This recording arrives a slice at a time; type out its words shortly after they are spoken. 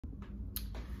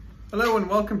Hello and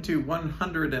welcome to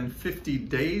 150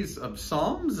 Days of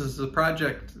Psalms. This is a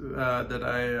project that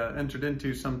I entered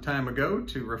into some time ago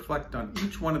to reflect on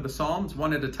each one of the Psalms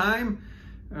one at a time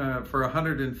for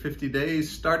 150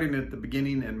 days, starting at the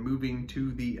beginning and moving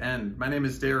to the end. My name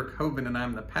is Derek Hovind and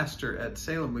I'm the pastor at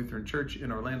Salem Lutheran Church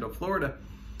in Orlando, Florida.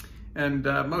 And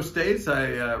most days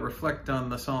I reflect on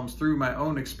the Psalms through my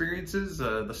own experiences,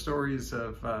 the stories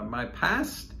of my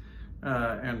past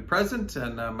and present,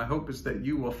 and my hope is that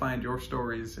you will find your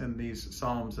stories in these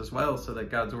Psalms as well, so that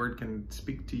God's Word can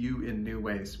speak to you in new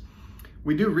ways.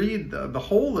 We do read the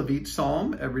whole of each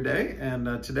Psalm every day,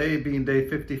 and today being day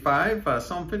 55,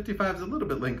 Psalm 55 is a little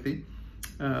bit lengthy,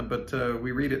 but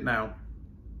we read it now.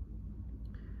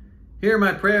 Hear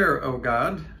my prayer, O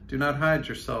God, do not hide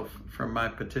yourself from my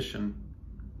petition.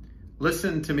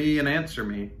 Listen to me and answer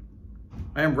me.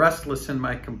 I am restless in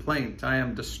my complaint, I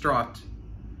am distraught.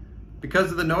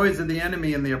 Because of the noise of the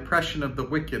enemy and the oppression of the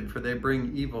wicked, for they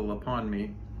bring evil upon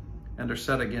me and are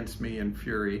set against me in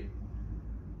fury.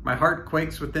 My heart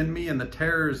quakes within me, and the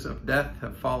terrors of death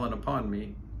have fallen upon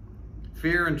me.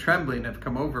 Fear and trembling have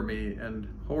come over me, and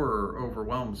horror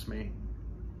overwhelms me.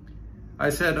 I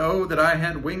said, oh, that I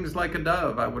had wings like a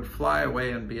dove, I would fly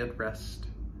away and be at rest.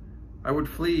 I would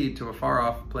flee to a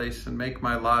far-off place and make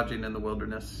my lodging in the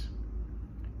wilderness.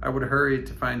 I would hurry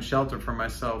to find shelter for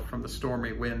myself from the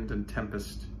stormy wind and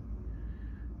tempest.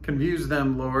 Confuse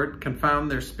them, Lord,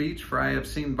 confound their speech, for I have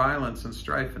seen violence and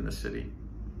strife in the city.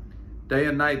 Day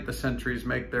and night the sentries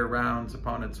make their rounds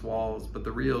upon its walls, but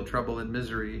the real trouble and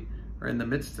misery are in the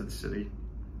midst of the city.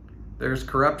 There is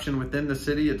corruption within the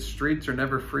city, its streets are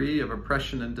never free of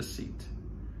oppression and deceit.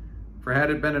 For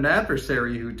had it been an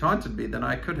adversary who taunted me, then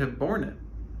I could have borne it.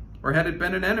 Or had it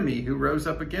been an enemy who rose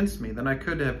up against me, then I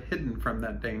could have hidden from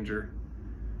that danger.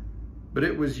 But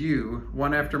it was you,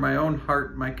 one after my own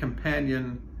heart, my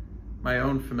companion, my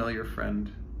own familiar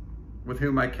friend, with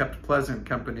whom I kept pleasant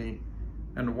company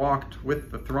and walked with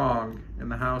the throng in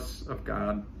the house of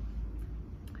God.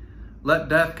 Let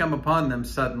death come upon them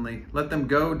suddenly. Let them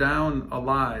go down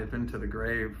alive into the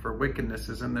grave, for wickedness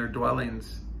is in their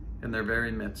dwellings, in their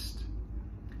very midst.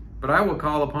 But I will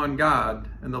call upon God,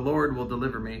 and the Lord will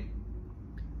deliver me.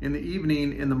 In the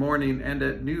evening, in the morning, and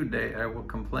at noonday I will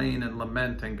complain and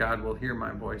lament, and God will hear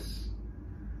my voice.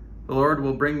 The Lord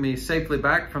will bring me safely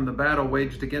back from the battle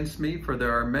waged against me, for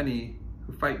there are many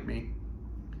who fight me.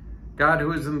 God,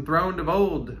 who is enthroned of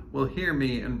old, will hear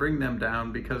me and bring them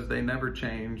down, because they never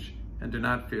change and do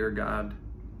not fear God.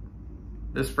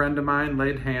 This friend of mine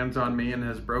laid hands on me and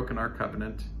has broken our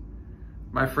covenant.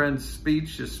 My friend's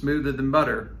speech is smoother than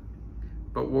butter,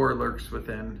 but war lurks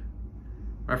within.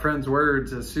 My friend's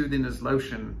words, as soothing as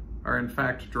lotion, are in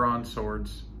fact drawn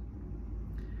swords.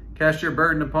 Cast your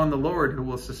burden upon the Lord, who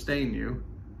will sustain you,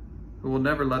 who will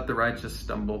never let the righteous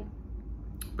stumble.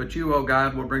 But you, O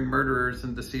God, will bring murderers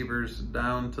and deceivers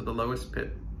down to the lowest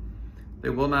pit. They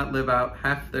will not live out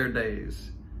half their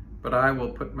days, but I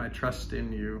will put my trust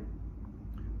in you.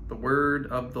 The word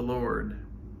of the Lord.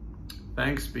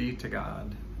 Thanks be to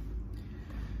God.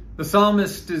 The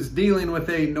psalmist is dealing with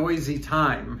a noisy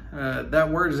time.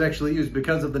 That word is actually used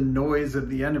because of the noise of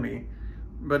the enemy.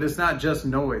 But it's not just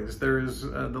noise. There is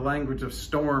the language of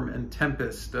storm and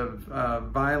tempest, of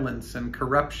violence and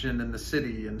corruption in the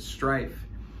city and strife.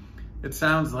 It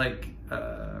sounds like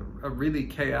a really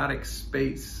chaotic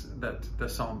space that the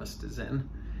psalmist is in.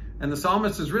 And the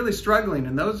psalmist is really struggling,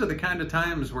 and those are the kind of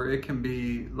times where it can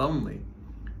be lonely,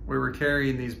 where we're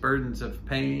carrying these burdens of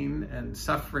pain and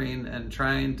suffering and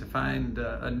trying to find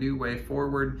a new way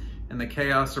forward, and the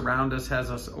chaos around us has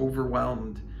us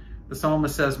overwhelmed. The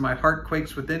psalmist says, my heart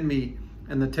quakes within me,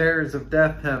 and the terrors of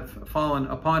death have fallen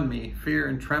upon me. Fear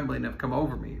and trembling have come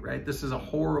over me, right? This is a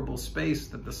horrible space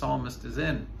that the psalmist is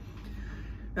in.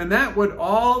 And that would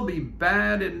all be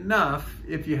bad enough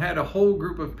if you had a whole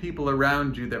group of people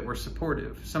around you that were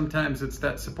supportive. Sometimes it's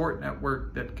that support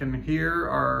network that can hear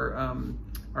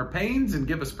our pains and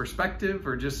give us perspective,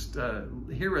 or just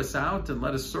hear us out and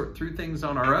let us sort through things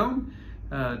on our own,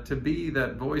 to be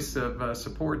that voice of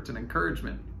support and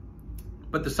encouragement.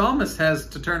 But the psalmist has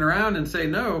to turn around and say,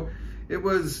 no, it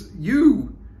was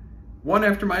you, one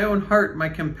after my own heart, my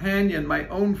companion, my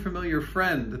own familiar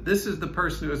friend. This is the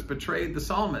person who has betrayed the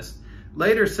psalmist.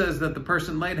 Later says that the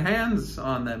person laid hands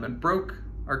on them and broke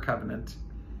our covenant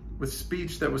with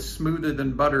speech that was smoother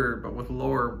than butter, but with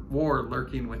war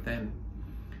lurking within.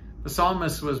 The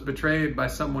psalmist was betrayed by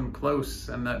someone close,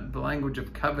 and that the language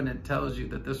of covenant tells you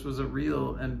that this was a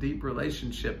real and deep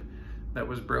relationship that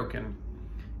was broken.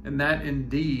 And that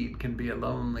indeed can be a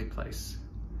lonely place.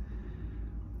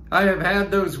 I have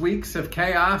had those weeks of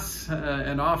chaos,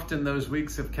 and often those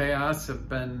weeks of chaos have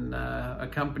been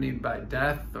accompanied by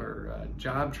death or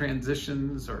job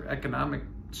transitions or economic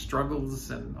struggles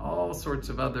and all sorts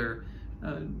of other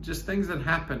just things that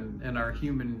happen in our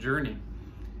human journey.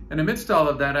 And amidst all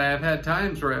of that, I have had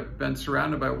times where I've been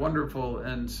surrounded by wonderful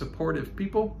and supportive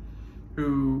people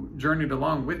who journeyed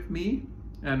along with me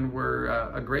and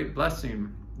were a great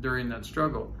blessing during that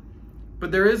struggle.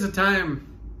 But there is a time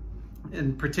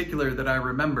in particular that I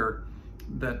remember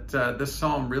that this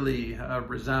psalm really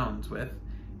resounds with.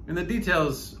 And the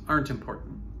details aren't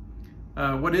important.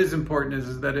 What is important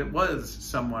is that it was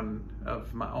someone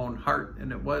of my own heart,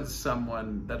 and it was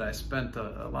someone that I spent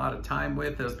a lot of time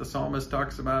with, as the psalmist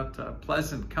talks about,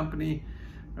 pleasant company.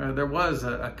 There was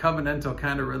a covenantal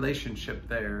kind of relationship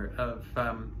there of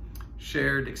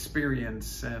shared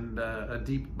experience and a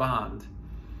deep bond.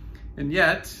 And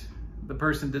yet, the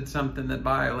person did something that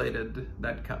violated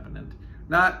that covenant.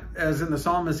 Not, as in the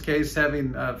psalmist's case,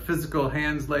 having physical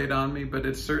hands laid on me, but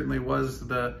it certainly was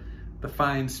the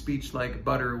fine speech like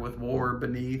butter with war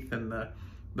beneath, and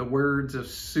the words of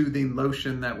soothing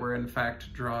lotion that were in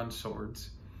fact drawn swords.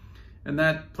 And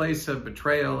that place of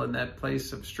betrayal and that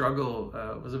place of struggle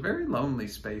was a very lonely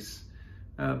space.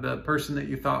 The person that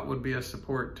you thought would be a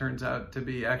support turns out to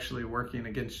be actually working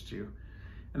against you.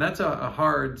 And that's a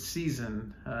hard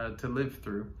season to live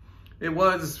through. It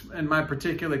was, in my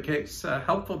particular case,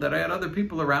 helpful that I had other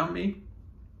people around me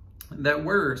that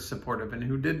were supportive and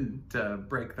who didn't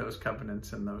break those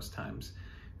covenants in those times.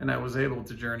 And I was able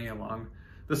to journey along.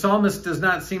 The psalmist does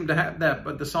not seem to have that,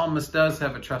 but the psalmist does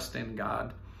have a trust in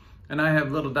God. And I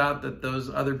have little doubt that those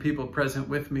other people present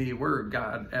with me were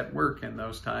God at work in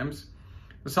those times.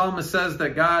 The psalmist says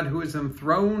that God, who is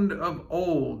enthroned of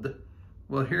old,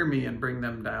 will hear me and bring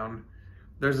them down.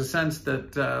 There's a sense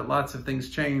that lots of things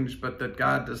change, but that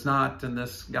God does not, and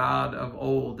this God of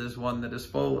old is one that is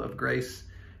full of grace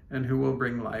and who will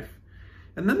bring life.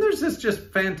 And then there's this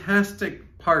just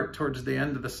fantastic part towards the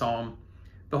end of the psalm.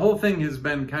 The whole thing has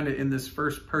been kind of in this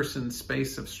first person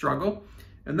space of struggle.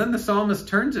 And then the psalmist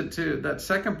turns it to that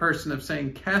second person of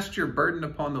saying, cast your burden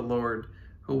upon the Lord,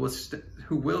 who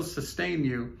will sustain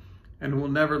you and who will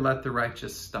never let the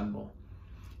righteous stumble.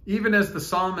 Even as the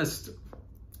psalmist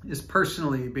is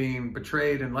personally being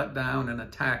betrayed and let down and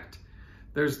attacked,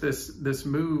 there's this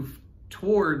move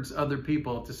towards other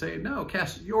people to say, no,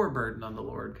 cast your burden on the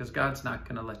Lord, because God's not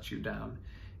going to let you down.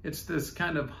 It's this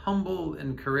kind of humble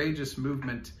and courageous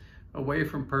movement away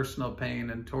from personal pain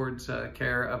and towards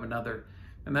care of another.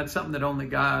 And that's something that only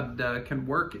God can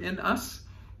work in us.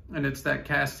 And it's that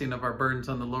casting of our burdens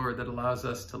on the Lord that allows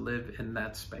us to live in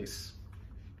that space.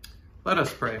 Let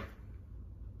us pray.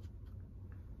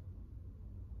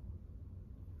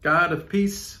 God of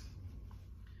peace,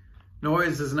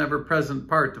 noise is an ever-present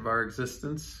part of our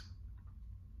existence.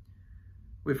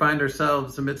 We find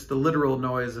ourselves amidst the literal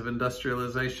noise of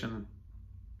industrialization.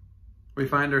 We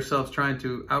find ourselves trying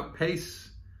to outpace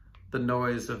the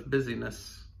noise of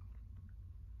busyness.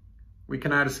 We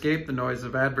cannot escape the noise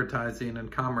of advertising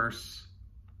and commerce.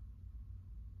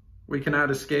 We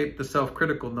cannot escape the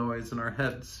self-critical noise in our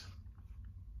heads.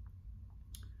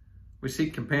 We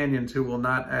seek companions who will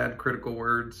not add critical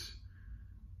words.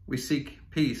 We seek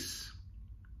peace,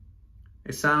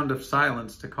 a sound of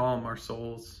silence to calm our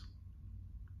souls.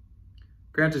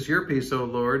 Grant us your peace, O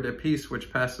Lord, a peace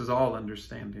which passes all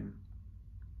understanding.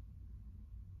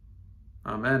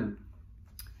 Amen.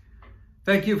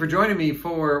 Thank you for joining me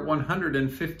for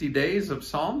 150 days of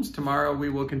Psalms. Tomorrow we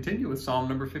will continue with Psalm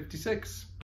number 56.